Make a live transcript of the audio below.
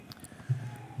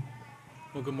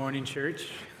Well, good morning, church.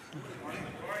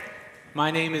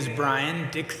 My name is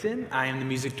Brian Dixon. I am the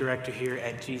music director here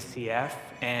at GCF,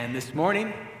 and this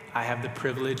morning I have the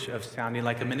privilege of sounding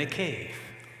like I'm in a cave.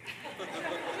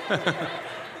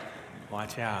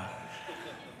 Watch out.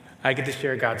 I get to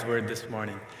share God's word this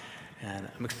morning, and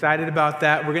I'm excited about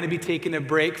that. We're going to be taking a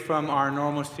break from our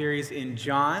normal series in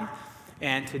John,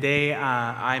 and today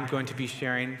I'm going to be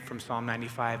sharing from Psalm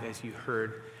 95, as you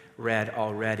heard read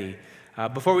already.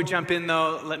 Before we jump in,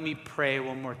 though, let me pray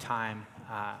one more time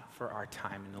for our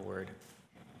time in the Word.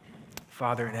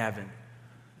 Father in heaven,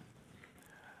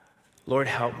 Lord,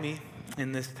 help me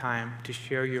in this time to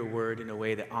share your word in a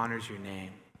way that honors your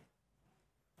name.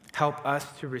 Help us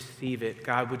to receive it.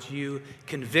 God, would you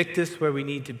convict us where we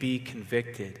need to be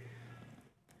convicted?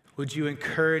 Would you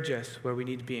encourage us where we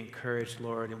need to be encouraged,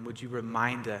 Lord? And would you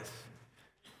remind us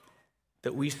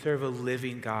that we serve a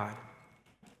living God?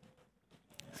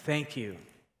 Thank you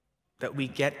that we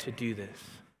get to do this.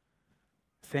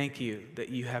 Thank you that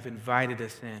you have invited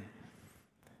us in.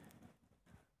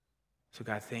 So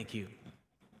God, thank you.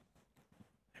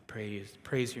 I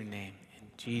praise your name. In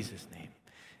Jesus' name,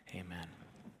 amen.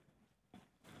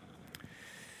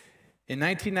 In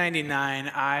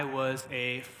 1999, I was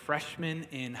a freshman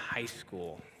in high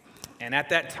school. And at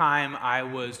that time, I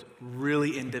was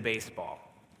really into baseball.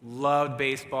 Loved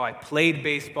baseball. I played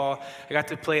baseball. I got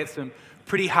to play at some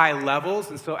pretty high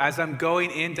levels. And so as I'm going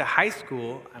into high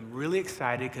school, I'm really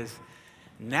excited because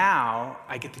now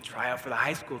I get to try out for the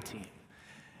high school team.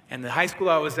 And the high school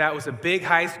I was at was a big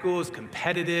high school. It was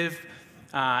competitive.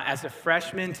 As a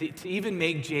freshman, to even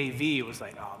make JV, it was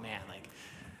like, oh man, like,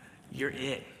 you're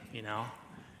it, you know?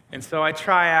 And so I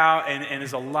try out, and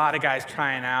there's a lot of guys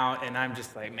trying out, and I'm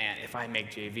just like, man, if I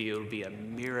make JV, it'll be a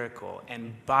miracle.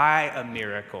 And by a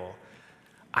miracle,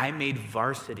 I made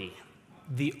varsity.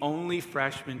 The only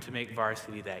freshman to make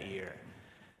varsity that year.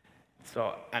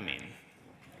 So, I mean,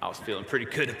 I was feeling pretty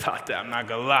good about that, I'm not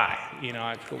gonna lie. You know,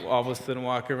 I could all of a sudden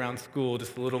walk around school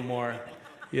just a little more,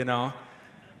 you know.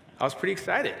 I was pretty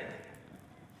excited.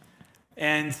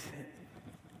 And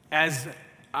as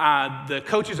the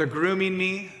coaches are grooming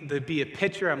me to be a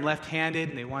pitcher, I'm left-handed,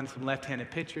 and they want some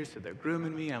left-handed pitchers, so they're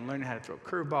grooming me. I'm learning how to throw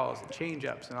curveballs and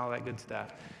change-ups and all that good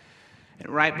stuff. And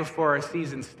right before our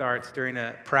season starts, during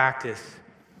a practice,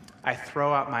 I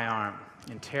throw out my arm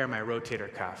and tear my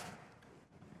rotator cuff,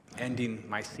 ending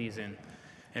my season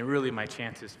and really my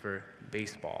chances for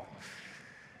baseball.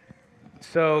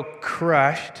 So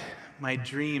crushed, my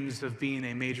dreams of being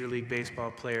a Major League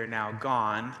Baseball player now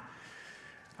gone,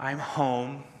 I'm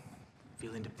home,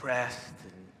 feeling depressed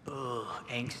and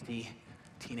angsty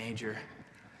teenager.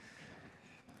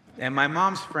 And my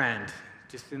mom's friend,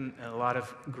 just in a lot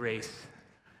of grace,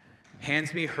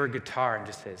 hands me her guitar and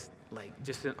just says, like,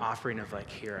 just an offering of like,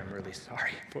 here, I'm really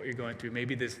sorry for what you're going through.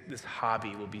 Maybe this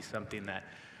hobby will be something that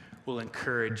will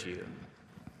encourage you.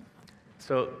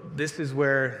 So this is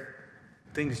where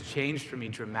things changed for me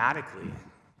dramatically.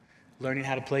 Learning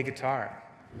how to play guitar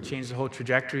changed the whole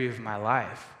trajectory of my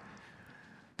life.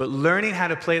 But learning how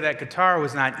to play that guitar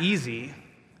was not easy,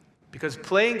 because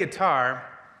playing guitar,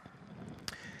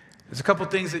 there's a couple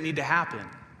things that need to happen.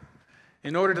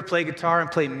 In order to play guitar and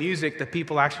play music that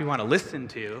people actually want to listen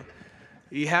to,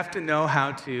 you have to know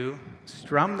how to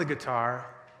strum the guitar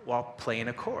while playing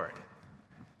a chord.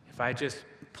 If I just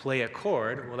play a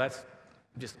chord, well, that's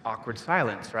just awkward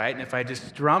silence, right? And if I just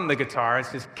strum the guitar,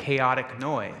 it's just chaotic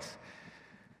noise.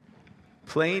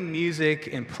 Playing music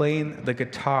and playing the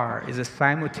guitar is a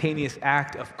simultaneous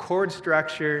act of chord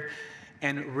structure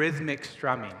and rhythmic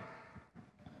strumming.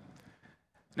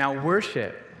 Now,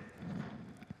 worship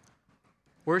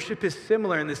is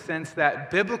similar in the sense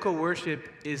that biblical worship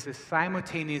is a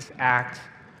simultaneous act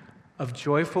of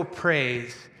joyful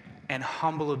praise and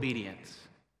humble obedience.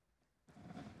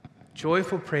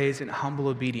 Joyful praise and humble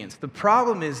obedience. The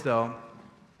problem is, though,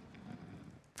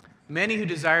 many who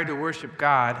desire to worship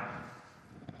God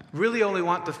really only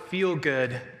want the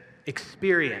feel-good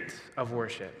experience of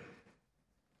worship.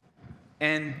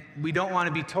 And we don't want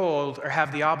to be told or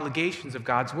have the obligations of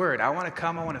God's word. I want to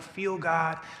come, I want to feel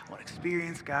God, I want to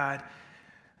experience God.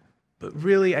 But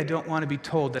really, I don't want to be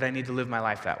told that I need to live my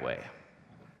life that way.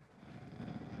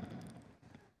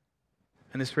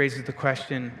 And this raises the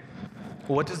question,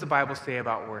 well, what does the Bible say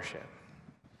about worship?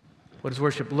 What does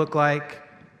worship look like?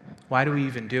 Why do we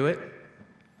even do it?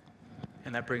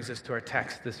 And that brings us to our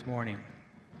text this morning.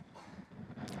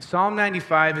 Psalm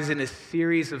 95 is in a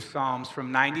series of psalms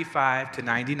from 95 to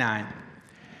 99,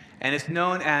 and it's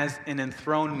known as an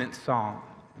enthronement psalm.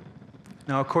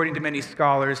 Now, according to many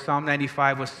scholars, Psalm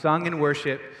 95 was sung in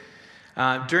worship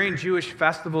during Jewish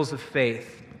festivals of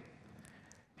faith.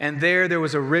 And there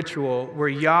was a ritual where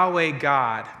Yahweh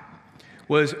God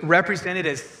was represented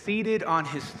as seated on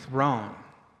his throne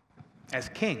as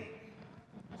king.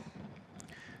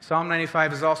 Psalm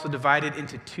 95 is also divided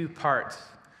into two parts.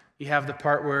 You have the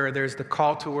part where there's the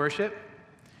call to worship,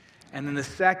 and then the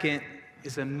second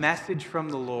is a message from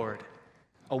the Lord,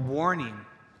 a warning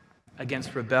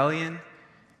against rebellion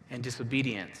and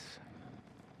disobedience.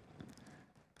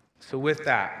 So with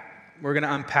that, we're going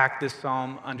to unpack this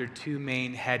psalm under two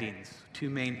main headings, two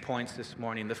main points this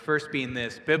morning. The first being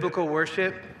this: biblical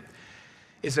worship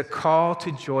is a call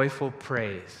to joyful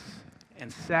praise.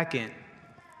 And second,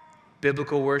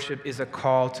 biblical worship is a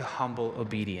call to humble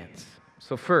obedience.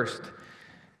 So first,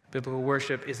 biblical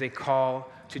worship is a call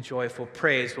to joyful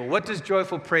praise. Well, what does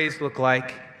joyful praise look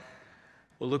like?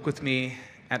 Well, look with me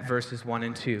at verses 1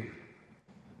 and 2.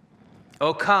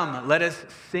 Oh, come, let us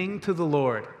sing to the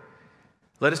Lord.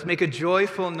 Let us make a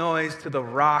joyful noise to the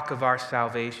rock of our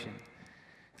salvation.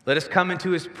 Let us come into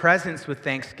his presence with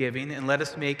thanksgiving, and let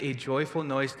us make a joyful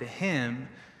noise to him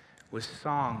with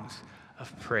songs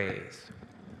of praise.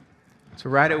 So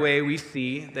right away we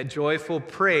see that joyful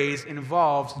praise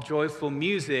involves joyful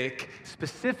music,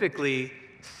 specifically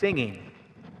singing.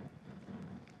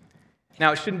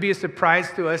 Now, it shouldn't be a surprise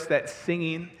to us that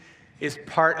singing is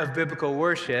part of biblical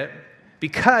worship,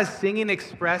 because singing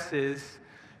expresses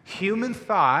human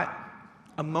thought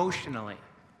emotionally.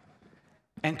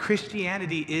 And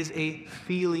Christianity is a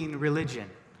feeling religion.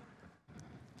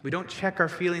 We don't check our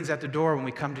feelings at the door when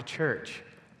we come to church.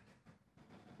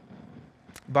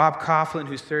 Bob Coughlin,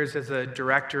 who serves as a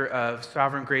director of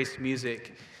Sovereign Grace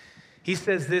Music, he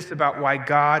says this about why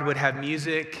God would have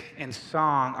music and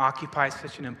song occupy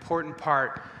such an important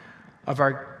part of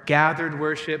our gathered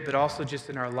worship, but also just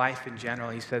in our life in general.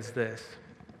 He says this: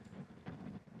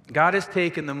 God has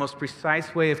taken the most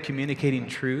precise way of communicating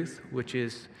truth, which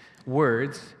is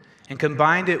words, and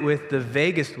combined it with the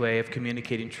vaguest way of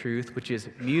communicating truth, which is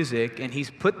music, and he's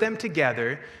put them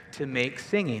together to make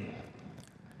singing.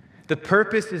 The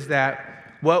purpose is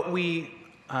that what we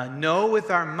know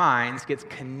with our minds gets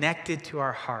connected to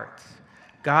our hearts.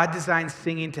 God designed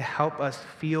singing to help us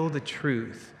feel the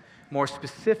truth. More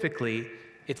specifically,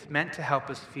 it's meant to help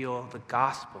us feel the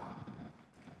gospel.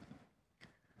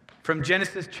 From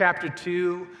Genesis chapter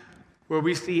 2, where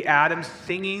we see Adam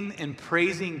singing and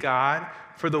praising God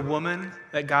for the woman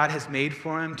that God has made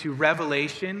for him, to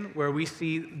Revelation, where we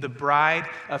see the bride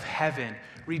of heaven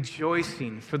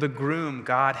rejoicing for the groom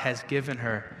God has given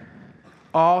her.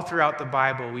 All throughout the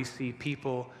Bible, we see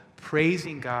people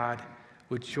praising God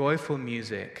with joyful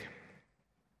music.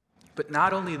 But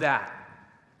not only that,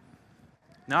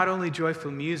 not only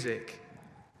joyful music,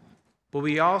 but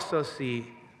we also see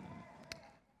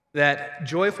that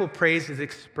joyful praise is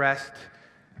expressed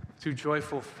through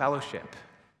joyful fellowship.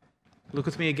 Look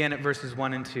with me again at verses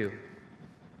 1 and 2.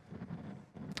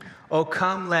 Oh,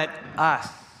 come let us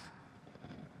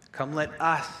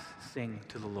sing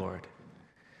to the Lord.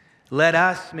 Let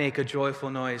us make a joyful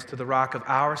noise to the rock of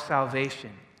our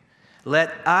salvation.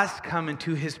 Let us come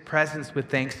into his presence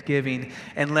with thanksgiving,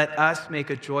 and let us make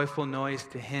a joyful noise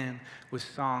to him with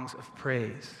songs of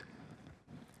praise.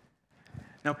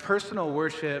 Now, personal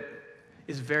worship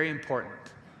is very important.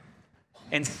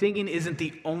 And singing isn't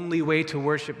the only way to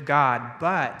worship God,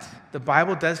 but the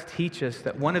Bible does teach us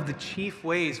that one of the chief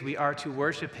ways we are to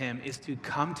worship him is to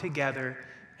come together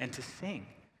and to sing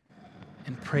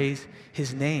and praise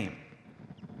his name.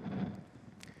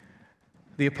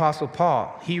 The Apostle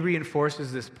Paul, he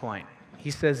reinforces this point.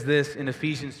 He says this in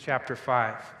Ephesians chapter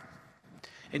 5.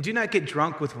 And do not get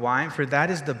drunk with wine, for that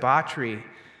is debauchery,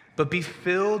 but be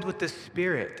filled with the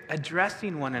Spirit,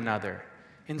 addressing one another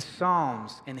in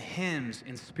psalms and hymns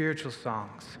and spiritual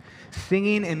songs,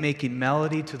 singing and making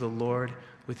melody to the Lord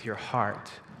with your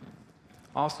heart.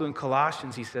 Also in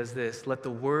Colossians, he says this: let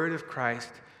the word of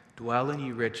Christ dwell in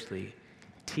you richly,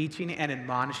 teaching and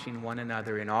admonishing one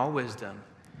another in all wisdom,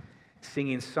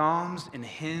 singing psalms and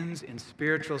hymns and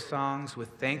spiritual songs with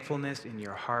thankfulness in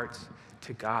your hearts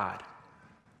to God.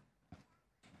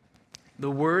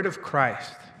 The word of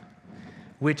Christ,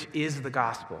 which is the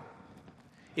gospel,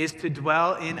 is to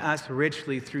dwell in us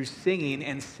richly through singing,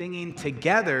 and singing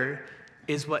together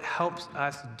is what helps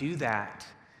us do that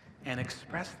and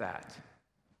express that.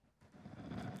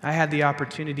 I had the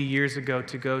opportunity years ago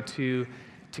to go to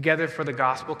Together for the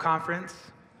Gospel conference.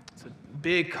 It's a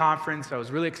big conference. I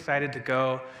was really excited to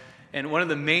go. And one of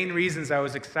the main reasons I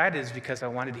was excited is because I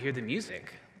wanted to hear the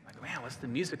music. Like, man, what's the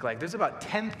music like? There's about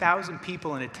 10,000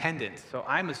 people in attendance. So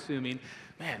I'm assuming,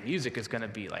 man, music is going to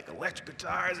be like electric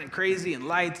guitars and crazy and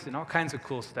lights and all kinds of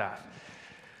cool stuff.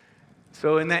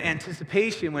 So in that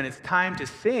anticipation, when it's time to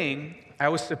sing, I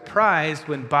was surprised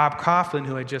when Bob Kauflin,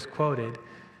 who I just quoted,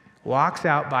 walks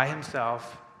out by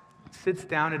himself, sits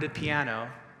down at a piano,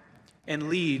 and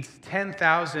leads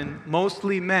 10,000,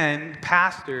 mostly men,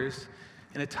 pastors,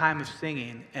 in a time of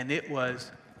singing, and it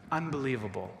was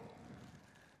unbelievable.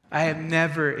 I have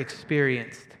never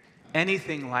experienced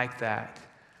anything like that,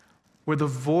 where the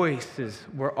voices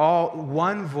were all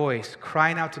one voice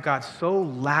crying out to God so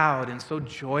loud and so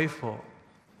joyful.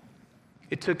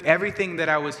 It took everything that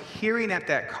I was hearing at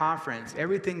that conference,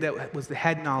 everything that was the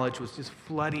head knowledge was just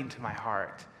flooding to my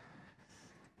heart.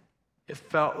 It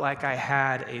felt like I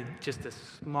had just a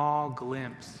small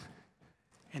glimpse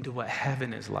into what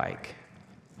heaven is like.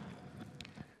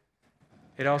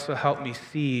 It also helped me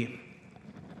see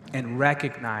and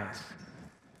recognize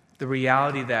the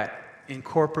reality that in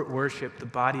corporate worship, the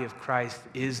body of Christ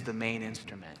is the main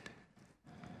instrument.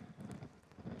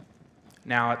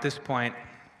 Now, at this point,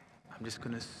 I'm just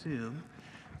going to assume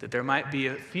that there might be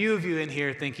a few of you in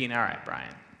here thinking, all right,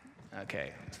 Brian,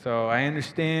 okay, so I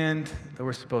understand that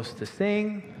we're supposed to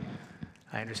sing.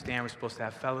 I understand we're supposed to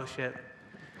have fellowship.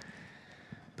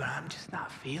 But I'm just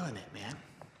not feeling it, man.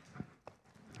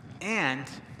 And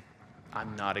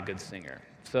I'm not a good singer.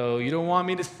 So you don't want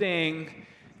me to sing,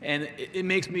 and it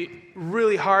makes me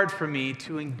really hard for me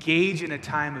to engage in a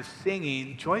time of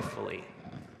singing joyfully.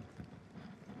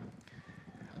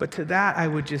 But to that, I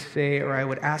would just say, or I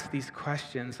would ask these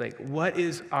questions like, what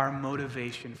is our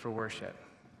motivation for worship?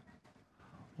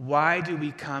 Why do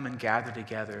we come and gather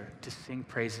together to sing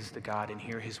praises to God and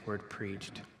hear His word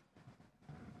preached?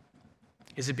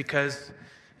 Is it because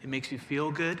it makes you feel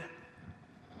good?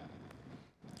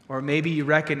 Or maybe you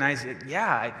recognize that,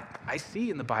 yeah, I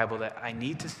see in the Bible that I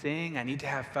need to sing, I need to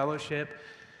have fellowship.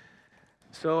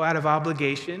 So out of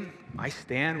obligation, I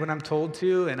stand when I'm told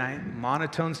to, and I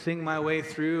monotone sing my way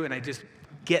through, and I just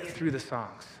get through the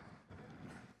songs.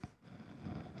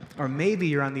 Or maybe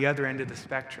you're on the other end of the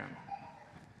spectrum.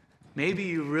 Maybe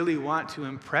you really want to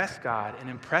impress God and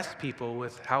impress people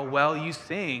with how well you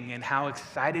sing and how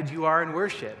excited you are in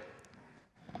worship.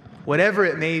 Whatever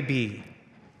it may be,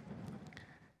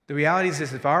 the reality is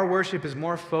this: if our worship is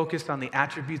more focused on the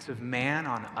attributes of man,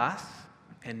 on us,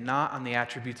 and not on the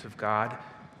attributes of God,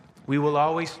 we will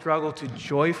always struggle to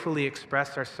joyfully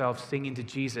express ourselves singing to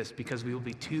Jesus because we will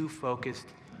be too focused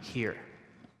here,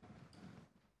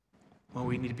 when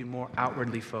we need to be more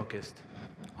outwardly focused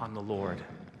on the Lord.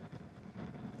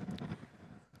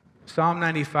 Psalm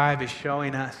 95 is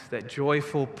showing us that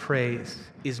joyful praise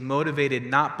is motivated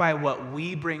not by what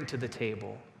we bring to the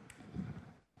table,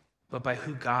 but by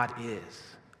who God is.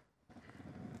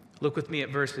 Look with me at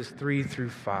verses 3 through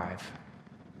 5.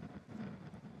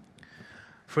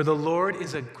 For the Lord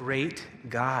is a great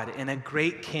God and a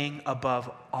great King above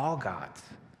all gods.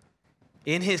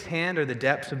 In His hand are the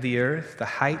depths of the earth, the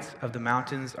heights of the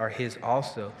mountains are His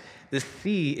also. The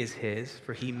sea is His,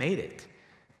 for He made it,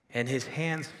 and His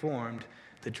hands formed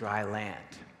the dry land.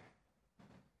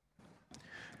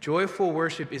 Joyful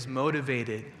worship is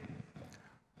motivated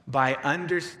by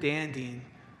understanding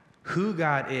who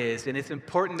God is, and it's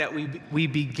important that we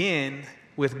begin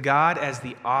with God as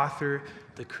the author,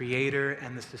 the creator,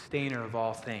 and the sustainer of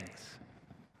all things.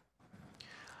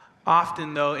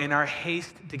 Often, though, in our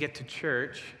haste to get to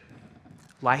church,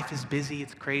 life is busy,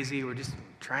 it's crazy, we're just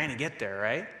trying to get there,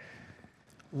 right?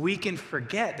 We can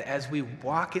forget that as we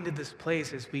walk into this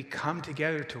place, as we come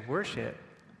together to worship,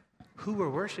 who we're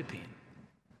worshiping.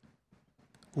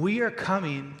 We are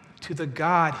coming to the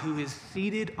God who is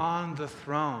seated on the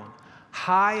throne,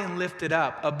 high and lifted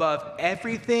up above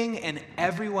everything and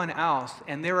everyone else.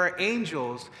 And there are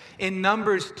angels in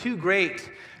numbers too great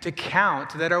to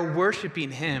count that are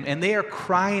worshiping Him. And they are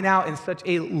crying out in such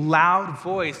a loud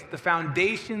voice, the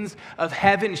foundations of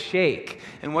heaven shake.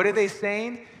 And what are they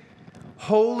saying?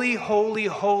 Holy, holy,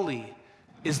 holy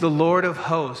is the Lord of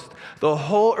hosts. The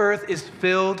whole earth is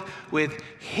filled with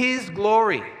His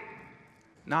glory,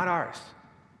 not ours.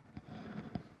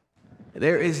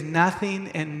 There is nothing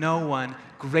and no one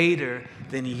greater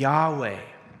than Yahweh.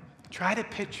 Try to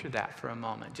picture that for a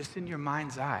moment, just in your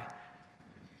mind's eye.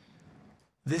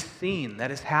 This scene that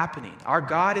is happening. Our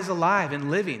God is alive and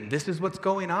living. This is what's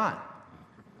going on.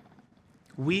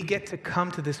 We get to come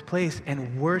to this place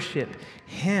and worship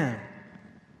Him.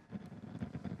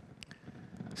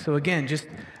 So again, just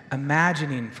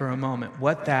imagining for a moment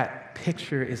what that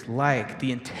picture is like,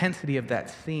 the intensity of that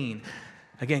scene.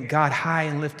 Again, God high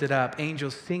and lifted up,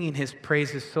 angels singing His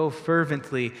praises so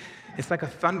fervently. It's like a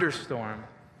thunderstorm.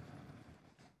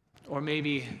 Or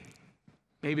maybe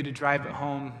to drive it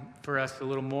home for us a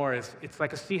little more, it's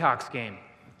like a Seahawks game.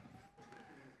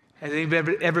 Has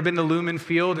anybody ever been to Lumen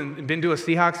Field and been to a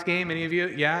Seahawks game? Any of you?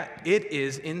 Yeah? It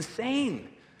is insane.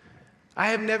 I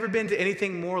have never been to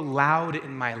anything more loud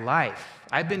in my life.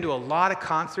 I've been to a lot of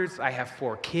concerts. I have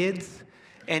 4 kids.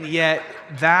 And yet,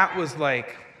 that was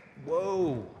like,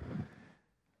 whoa.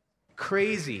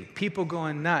 Crazy. People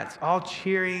going nuts. All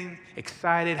cheering,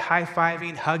 excited,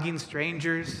 high-fiving, hugging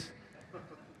strangers.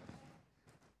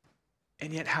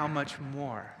 And yet, how much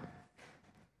more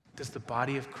does the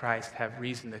body of Christ have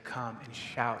reason to come and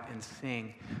shout and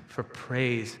sing for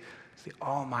praise to the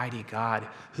Almighty God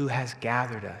who has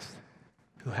gathered us,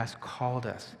 who has called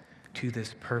us to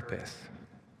this purpose?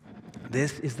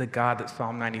 This is the God that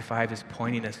Psalm 95 is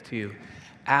pointing us to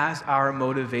as our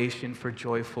motivation for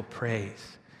joyful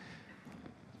praise.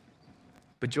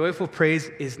 But joyful praise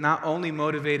is not only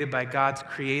motivated by God's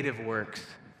creative works,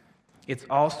 it's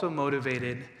also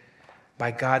motivated by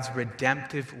God's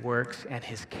redemptive works and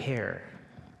his care.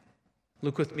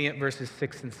 Look with me at verses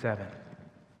 6 and 7.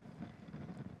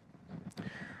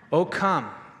 "O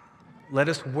come, let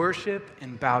us worship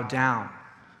and bow down.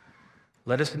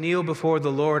 Let us kneel before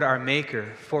the Lord our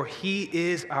Maker, for he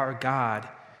is our God,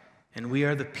 and we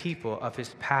are the people of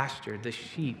his pasture, the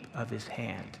sheep of his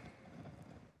hand."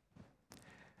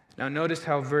 Now notice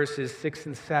how verses 6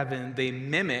 and 7, they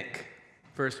mimic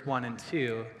verse 1 and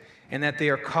 2, and that they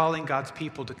are calling God's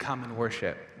people to come and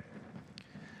worship.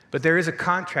 But there is a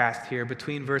contrast here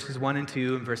between verses 1 and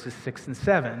 2 and verses 6 and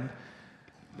 7.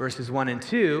 Verses 1 and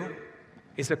 2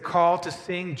 is a call to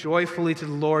sing joyfully to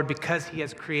the Lord because he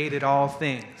has created all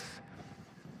things.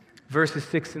 Verses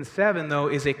 6 and 7, though,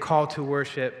 is a call to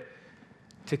worship,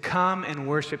 to come and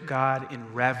worship God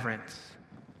in reverence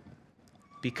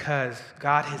because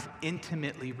God has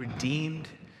intimately redeemed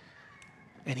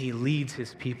and he leads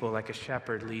his people like a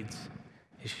shepherd leads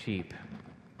his sheep.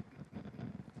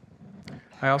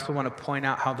 I also want to point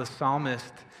out how the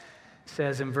psalmist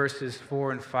says in verses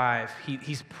 4 and 5,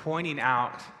 he's pointing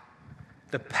out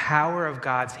the power of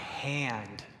God's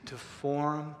hand to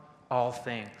form all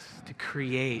things, to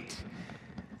create.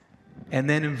 And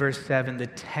then in verse 7, the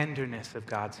tenderness of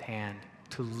God's hand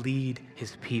to lead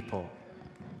his people.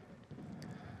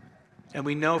 And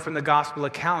we know from the gospel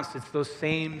accounts, it's those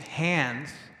same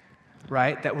hands,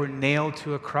 right, that were nailed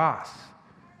to a cross,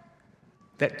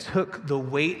 that took the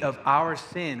weight of our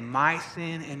sin, my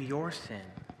sin and your sin.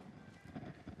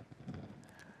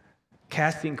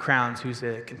 Casting Crowns, who's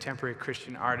a contemporary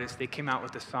Christian artist, they came out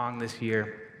with a song this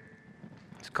year.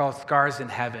 It's called Scars in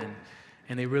Heaven,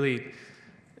 and they really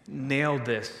nailed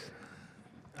this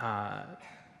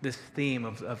theme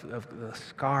of the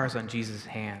scars on Jesus'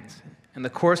 hands. And the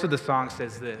chorus of the song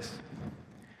says this: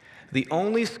 "The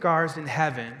only scars in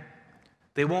heaven,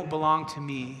 they won't belong to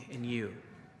me and you.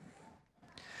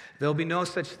 There'll be no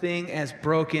such thing as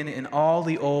broken, and all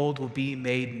the old will be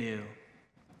made new.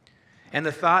 And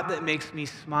the thought that makes me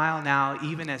smile now,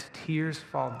 even as tears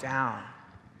fall down,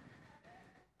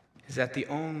 is that the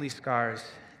only scars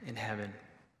in heaven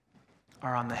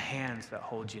are on the hands that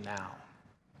hold you now."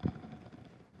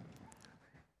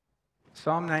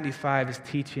 Psalm 95 is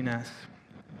teaching us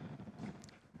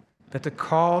that the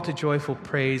call to joyful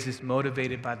praise is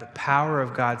motivated by the power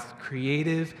of God's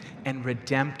creative and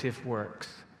redemptive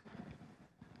works.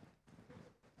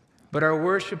 But our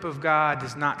worship of God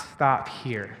does not stop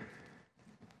here.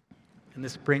 And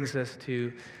this brings us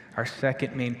to our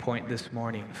second main point this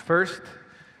morning. First,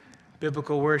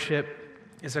 biblical worship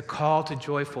is a call to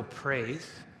joyful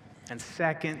praise. And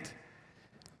second,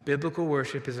 biblical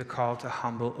worship is a call to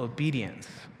humble obedience.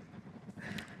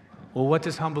 Well, what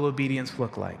does humble obedience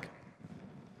look like?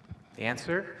 The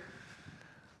answer: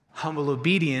 humble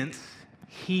obedience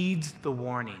heeds the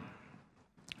warning.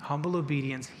 Humble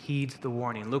obedience heeds the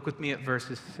warning. Look with me at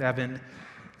verses 7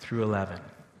 through 11.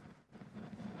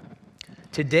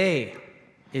 "Today,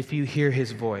 if you hear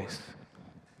his voice,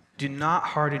 do not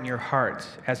harden your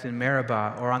hearts as in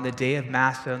Meribah or on the day of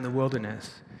Massah in the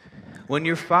wilderness, when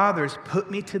your fathers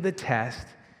put me to the test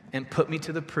and put me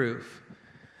to the proof,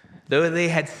 though they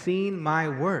had seen my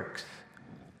works.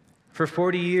 For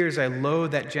 40 years I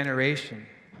loathed that generation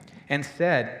and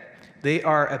said, they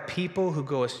are a people who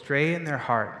go astray in their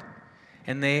heart,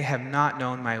 and they have not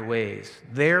known my ways.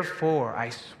 Therefore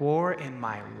I swore in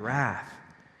my wrath,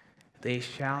 they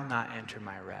shall not enter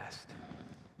my rest."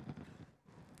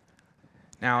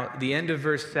 Now, the end of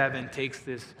verse 7 takes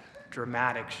this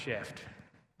dramatic shift,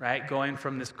 right? Going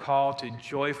from this call to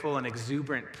joyful and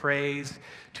exuberant praise,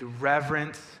 to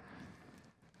reverence,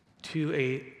 to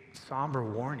a somber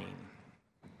warning.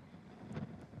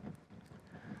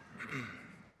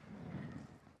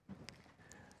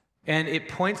 And it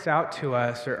points out to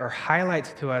us or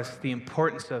highlights to us the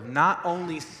importance of not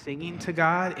only singing to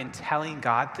God and telling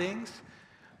God things,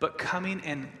 but coming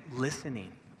and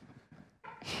listening,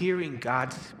 hearing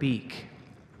God speak.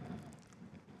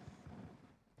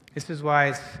 This is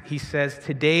why he says,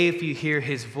 today if you hear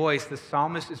his voice, the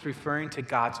psalmist is referring to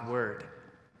God's word.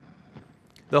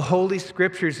 The Holy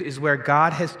Scriptures is where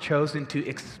God has chosen to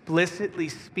explicitly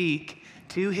speak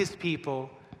to his people,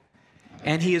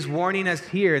 and he is warning us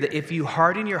here that if you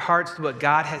harden your hearts to what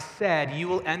God has said, you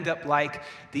will end up like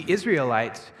the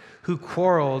Israelites who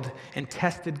quarreled and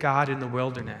tested God in the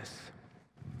wilderness.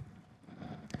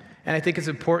 And I think it's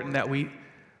important that we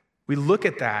look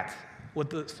at that, what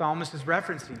the psalmist is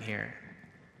referencing here.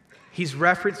 He's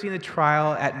referencing the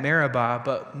trial at Meribah,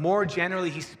 but more generally,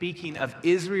 he's speaking of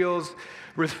Israel's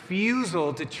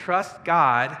refusal to trust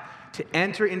God to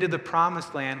enter into the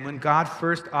promised land when God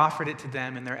first offered it to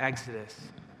them in their exodus.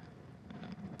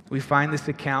 We find this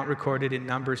account recorded in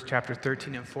Numbers chapter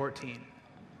 13 and 14.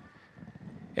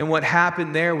 And what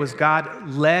happened there was God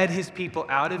led his people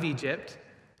out of Egypt,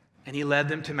 and he led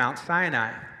them to Mount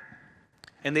Sinai.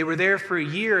 And they were there for a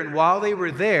year, and while they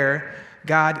were there,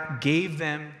 God gave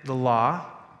them the law.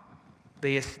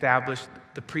 They established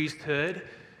the priesthood.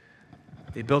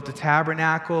 They built the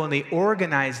tabernacle, and they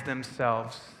organized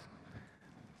themselves.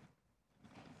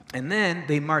 And then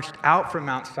they marched out from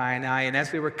Mount Sinai, and as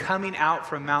they were coming out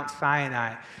from Mount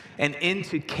Sinai and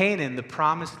into Canaan, the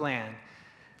promised land,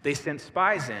 they sent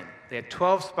spies in. They had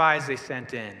 12 spies they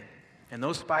sent in. And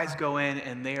those spies go in,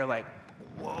 and they are like,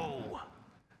 whoa.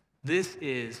 This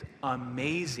is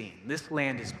amazing. This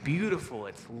land is beautiful.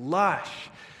 It's lush.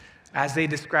 As they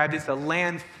described, it's a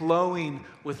land flowing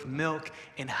with milk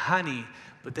and honey.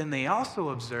 But then they also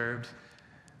observed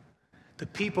the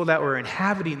people that were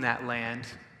inhabiting that land,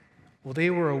 well,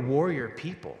 they were a warrior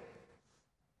people.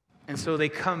 And so they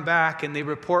come back and they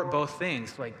report both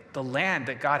things. Like, the land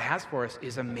that God has for us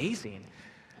is amazing.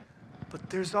 But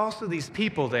there's also these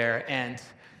people there, and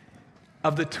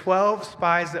of the 12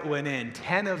 spies that went in,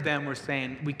 10 of them were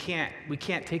saying, we can't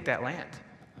take that land.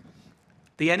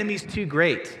 The enemy's too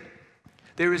great.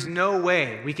 There is no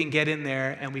way we can get in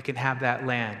there and we can have that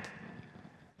land.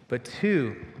 But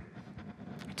two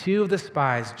of the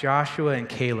spies, Joshua and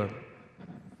Caleb,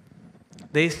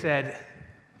 they said,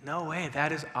 no way,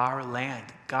 that is our land.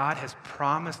 God has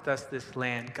promised us this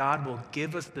land. God will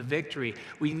give us the victory.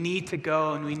 We need to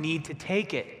go and we need to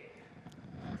take it.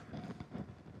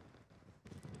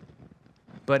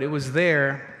 But it was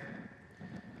there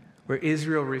where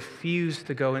Israel refused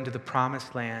to go into the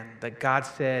promised land that God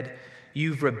said,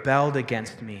 you've rebelled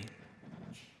against me.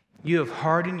 You have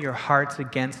hardened your hearts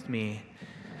against me.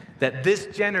 That this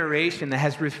generation that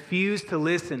has refused to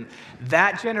listen,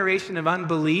 that generation of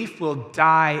unbelief will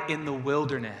die in the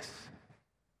wilderness.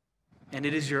 And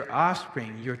it is your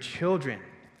offspring, your children,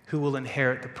 who will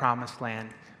inherit the promised land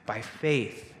by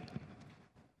faith.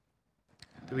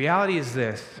 The reality is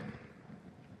this.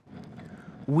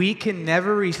 We can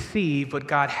never receive what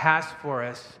God has for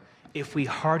us if we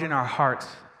harden our hearts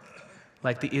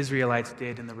like the Israelites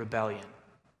did in the rebellion.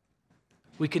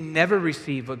 We can never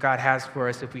receive what God has for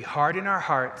us if we harden our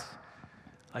hearts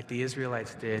like the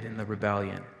Israelites did in the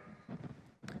rebellion.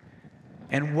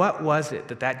 And what was it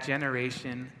that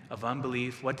generation of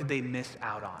unbelief, what did they miss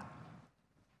out on?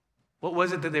 What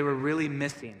was it that they were really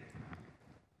missing?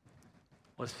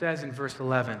 Well, it says in verse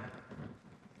 11,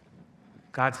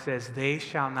 God says, they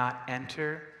shall not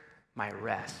enter my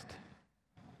rest.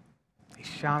 They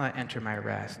shall not enter my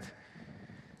rest.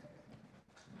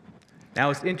 Now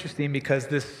it's interesting because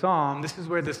this is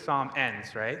where this psalm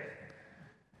ends, right?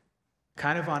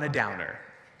 Kind of on a downer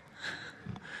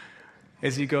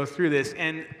as you go through this.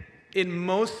 And in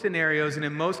most scenarios and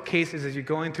in most cases, as you're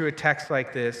going through a text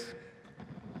like this,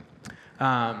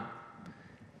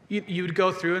 you would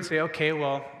go through and say, okay,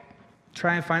 well,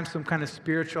 try and find some kind of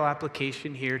spiritual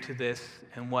application here to this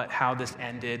and how this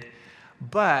ended.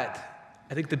 But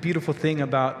I think the beautiful thing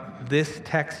about this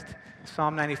text,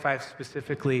 Psalm 95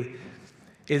 specifically,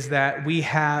 is that we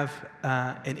have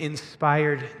an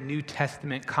inspired New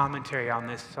Testament commentary on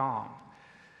this psalm.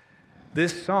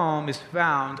 This psalm is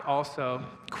found also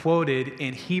quoted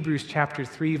in Hebrews chapter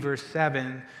 3, verse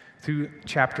 7 through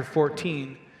chapter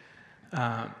 14,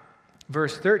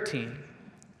 verse 13.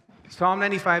 Psalm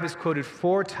 95 is quoted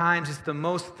 4 times. It's the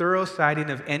most thorough citing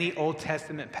of any Old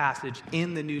Testament passage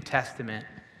in the New Testament.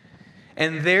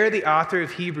 And there the author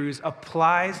of Hebrews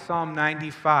applies Psalm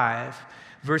 95,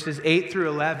 verses 8 through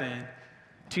 11,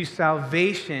 to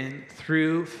salvation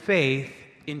through faith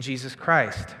in Jesus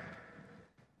Christ.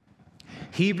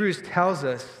 Hebrews tells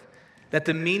us that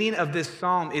the meaning of this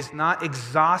psalm is not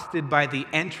exhausted by the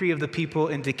entry of the people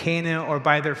into Canaan or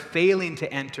by their failing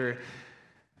to enter,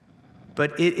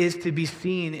 but it is to be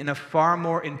seen in a far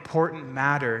more important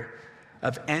matter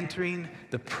of entering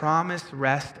the promised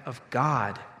rest of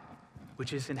God,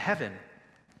 which is in heaven.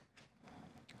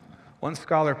 One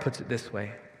scholar puts it this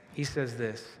way. He says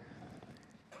this: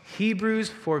 Hebrews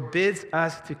forbids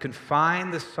us to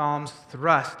confine the psalm's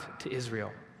thrust to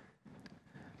Israel.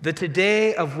 The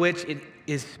today of which it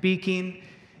is speaking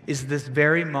is this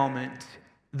very moment.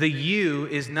 The you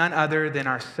is none other than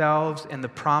ourselves, and the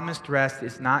promised rest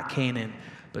is not Canaan,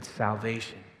 but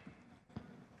salvation.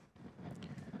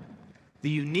 The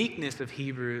uniqueness of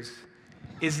Hebrews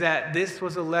is that this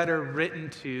was a letter written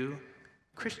to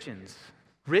Christians,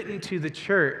 written to the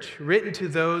church, written to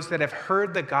those that have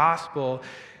heard the gospel,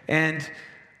 and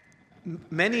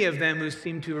many of them who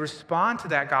seem to respond to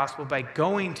that gospel by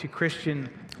going to Christian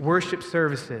worship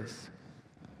services.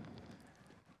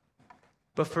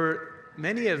 But for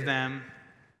many of them,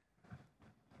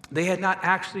 they had not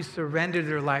actually surrendered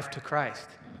their life to Christ.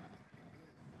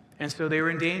 And so they were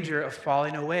in danger of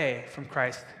falling away from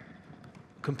Christ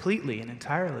completely and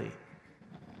entirely.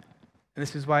 And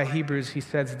this is why Hebrews, he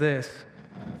says this: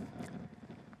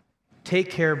 Take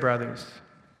care, brothers,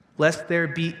 lest there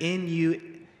be in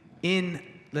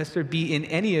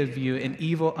any of you an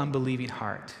evil, unbelieving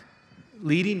heart,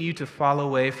 leading you to fall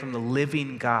away from the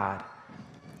living God.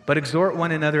 But exhort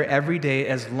one another every day,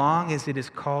 as long as it is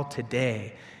called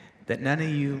today, that none of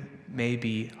you may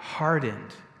be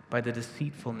hardened by the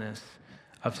deceitfulness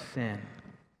of sin.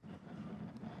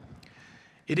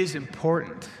 It is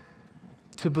important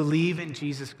to believe in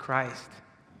Jesus Christ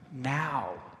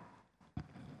now,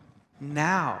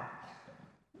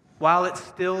 while it's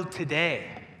still today.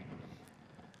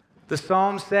 The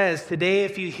psalm says, today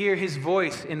if you hear his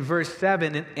voice in verse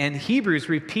 7, and Hebrews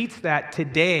repeats that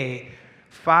today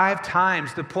 5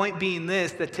 times. The point being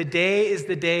this, that today is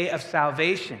the day of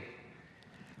salvation.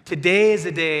 Today is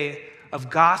the day of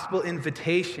gospel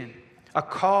invitation, a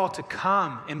call to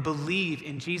come and believe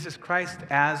in Jesus Christ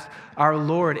as our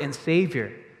Lord and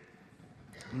Savior.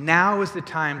 Now is the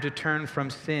time to turn from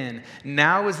sin.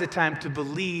 Now is the time to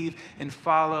believe and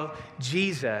follow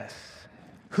Jesus,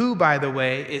 who, by the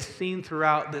way, is seen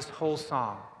throughout this whole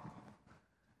psalm.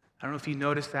 I don't know if you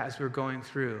noticed that as we were going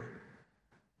through,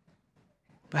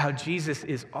 but how Jesus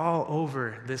is all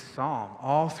over this psalm,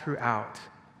 all throughout.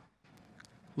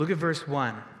 Look at verse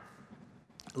 1.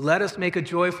 Let us make a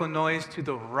joyful noise to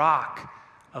the rock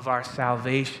of our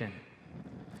salvation.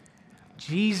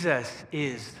 Jesus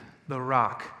is the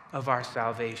rock of our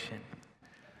salvation,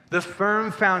 the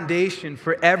firm foundation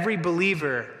for every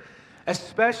believer,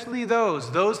 especially those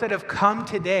that have come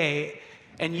today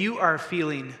and you are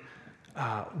feeling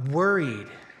worried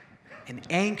and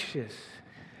anxious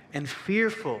and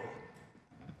fearful.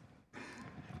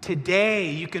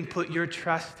 Today, you can put your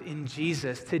trust in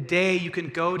Jesus. Today, you can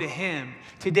go to him.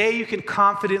 Today, you can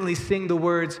confidently sing the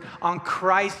words, "On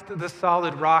Christ, the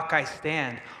solid rock I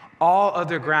stand. All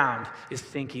other ground is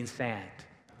sinking sand."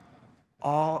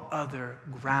 All other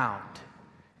ground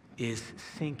is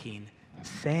sinking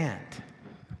sand.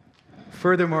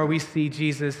 Furthermore, we see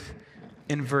Jesus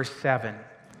in verse 7.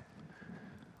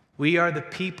 We are the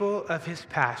people of his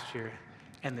pasture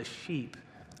and the sheep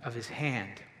of his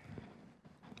hand.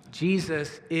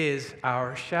 Jesus is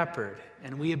our shepherd,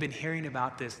 and we have been hearing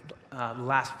about this the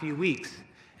last few weeks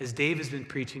as Dave has been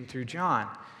preaching through John.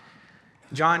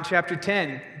 John chapter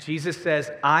 10, Jesus says,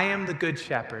 "I am the good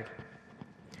shepherd.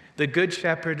 The good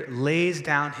shepherd lays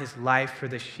down his life for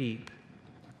the sheep."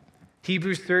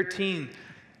 Hebrews 13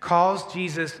 calls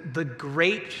Jesus the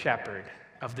great shepherd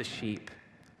of the sheep.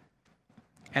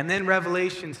 And then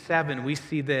Revelation 7, we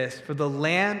see this: "For the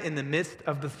Lamb in the midst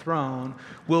of the throne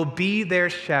will be their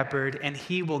shepherd, and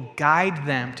he will guide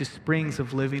them to springs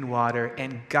of living water,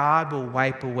 and God will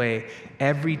wipe away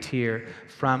every tear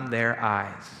from their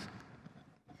eyes."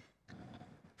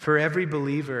 For every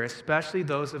believer, especially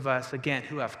those of us, again,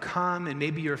 who have come and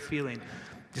maybe you're feeling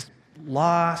just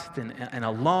lost and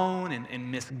alone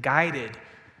and misguided,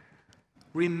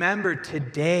 remember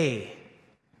today,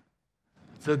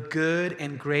 the good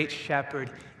and great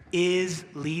shepherd is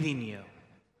leading you.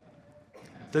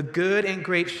 The good and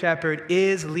great shepherd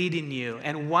is leading you.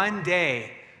 And one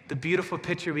day, the beautiful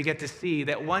picture we get to see,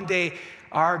 that one day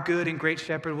our good and great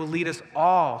shepherd will lead us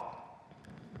all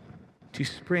to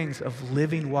springs of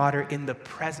living water in the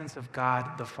presence of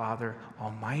God the Father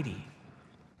Almighty.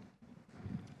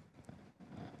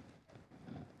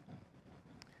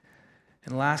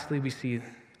 And lastly, we see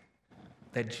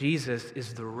that Jesus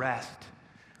is the rest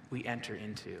we enter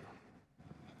into.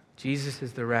 Jesus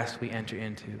is the rest we enter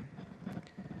into.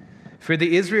 For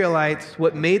the Israelites,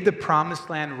 what made the promised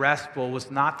land restful was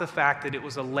not the fact that it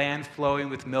was a land flowing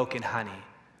with milk and honey.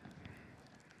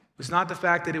 It was not the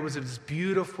fact that it was this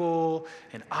beautiful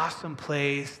and awesome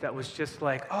place that was just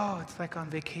like, oh, it's like on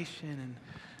vacation and,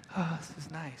 oh, this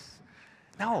is nice.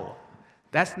 No,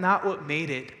 that's not what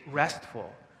made it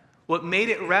restful. What made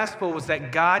it restful was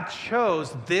that God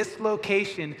chose this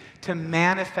location to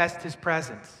manifest his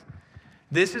presence.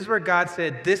 This is where God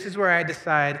said, this is where I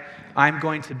decide I'm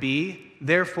going to be,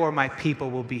 therefore my people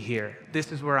will be here.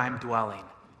 This is where I'm dwelling.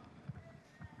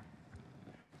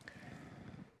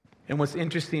 And what's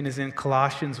interesting is in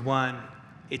Colossians 1,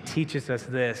 it teaches us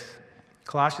this.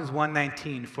 Colossians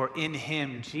 1:19, for in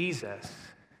him, Jesus,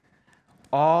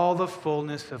 all the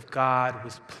fullness of God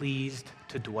was pleased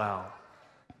to dwell.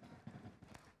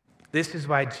 This is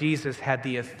why Jesus had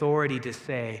the authority to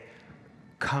say,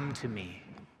 come to me,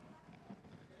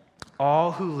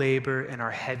 all who labor and are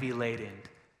heavy laden,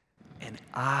 and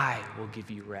I will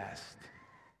give you rest.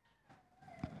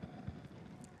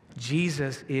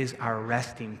 Jesus is our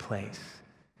resting place.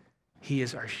 He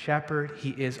is our shepherd.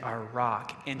 He is our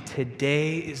rock. And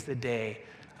today is the day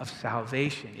of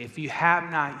salvation. If you have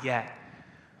not yet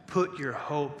put your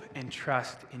hope and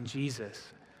trust in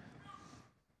Jesus,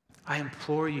 I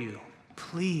implore you,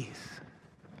 please.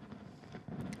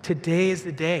 Today is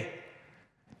the day.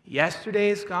 Yesterday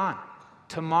is gone.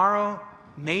 Tomorrow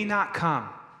may not come.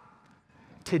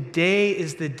 Today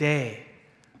is the day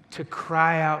to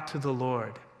cry out to the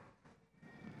Lord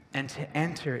and to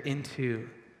enter into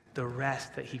the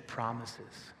rest that he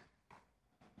promises.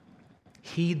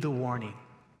 Heed the warning.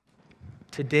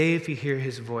 Today, if you hear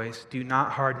his voice, do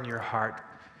not harden your heart,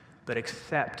 but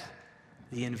accept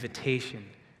the invitation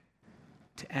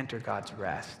to enter God's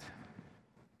rest.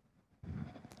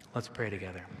 Let's pray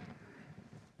together.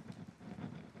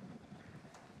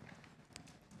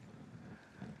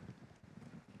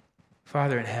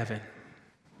 Father in heaven,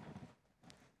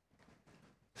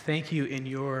 thank you in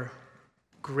your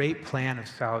great plan of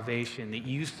salvation that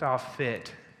you saw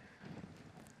fit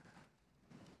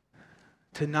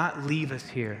to not leave us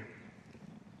here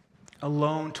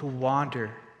alone to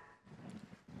wander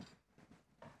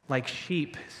like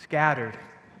sheep scattered,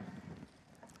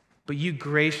 but you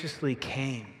graciously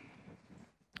came.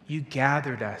 You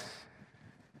gathered us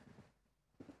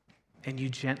and you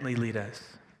gently lead us.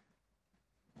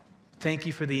 Thank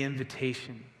you for the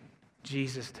invitation,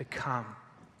 Jesus, to come,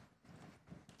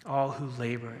 all who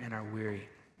labor and are weary.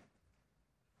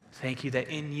 Thank you that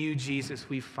in you, Jesus,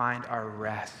 we find our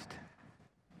rest.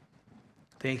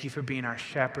 Thank you for being our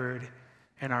shepherd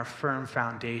and our firm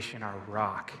foundation, our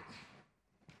rock.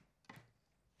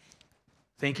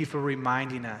 Thank you for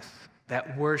reminding us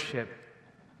that worship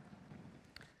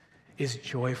is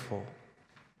joyful.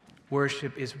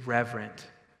 Worship is reverent.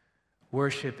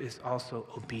 Worship is also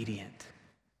obedient.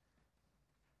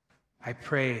 I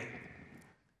pray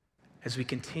as we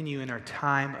continue in our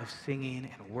time of singing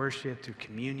and worship through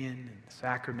communion and the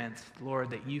sacraments, Lord,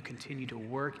 that you continue to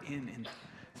work in and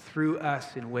through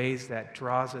us in ways that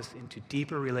draws us into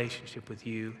deeper relationship with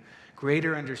you,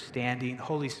 greater understanding.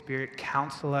 Holy Spirit,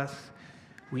 counsel us.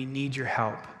 We need your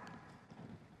help.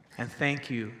 And thank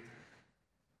you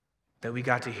that we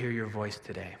got to hear your voice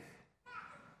today.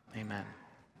 Amen.